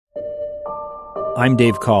I'm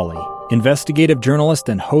Dave Cawley, investigative journalist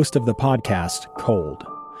and host of the podcast Cold.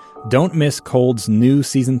 Don't miss Cold's new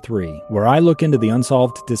Season 3, where I look into the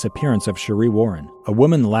unsolved disappearance of Sheree Warren, a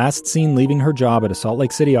woman last seen leaving her job at a Salt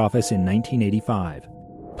Lake City office in 1985.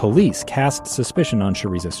 Police cast suspicion on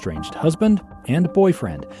Sheree's estranged husband and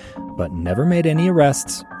boyfriend, but never made any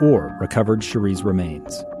arrests or recovered Sheree's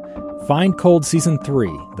remains. Find Cold Season 3,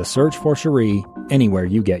 The Search for Sheree, anywhere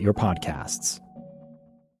you get your podcasts.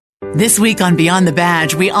 This week on Beyond the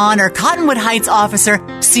Badge, we honor Cottonwood Heights officer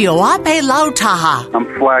Sioape Lautaha. I'm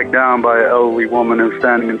flagged down by an elderly woman who's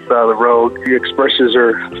standing inside the road. She expresses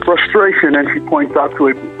her frustration and she points out to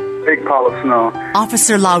a big pile of snow.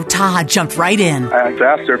 Officer Lautaha jumped right in. I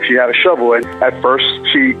asked her if she had a shovel, and at first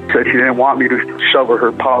she said she didn't want me to shovel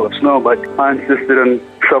her pile of snow, but I insisted on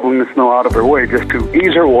shoveling the snow out of her way just to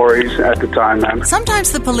ease her worries at the time, man.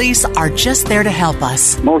 Sometimes the police are just there to help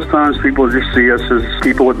us. Most times people just see us as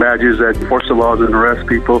people with badges that enforce the laws and arrest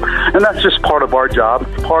people, and that's just part of our job.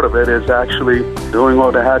 Part of it is actually doing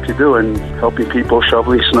what I had to do and helping people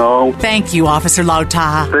shoveling snow. Thank you, Officer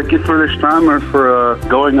Lautaha. Thank you for this time and for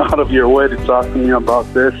going out of your way to talk to me about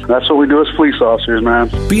this. That's what we do as police officers, man.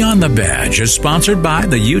 Beyond the Badge is sponsored by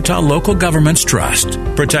the Utah Local Governments Trust,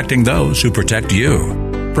 protecting those who protect you.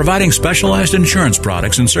 Providing specialized insurance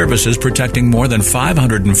products and services protecting more than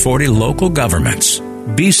 540 local governments.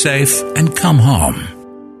 Be safe and come home.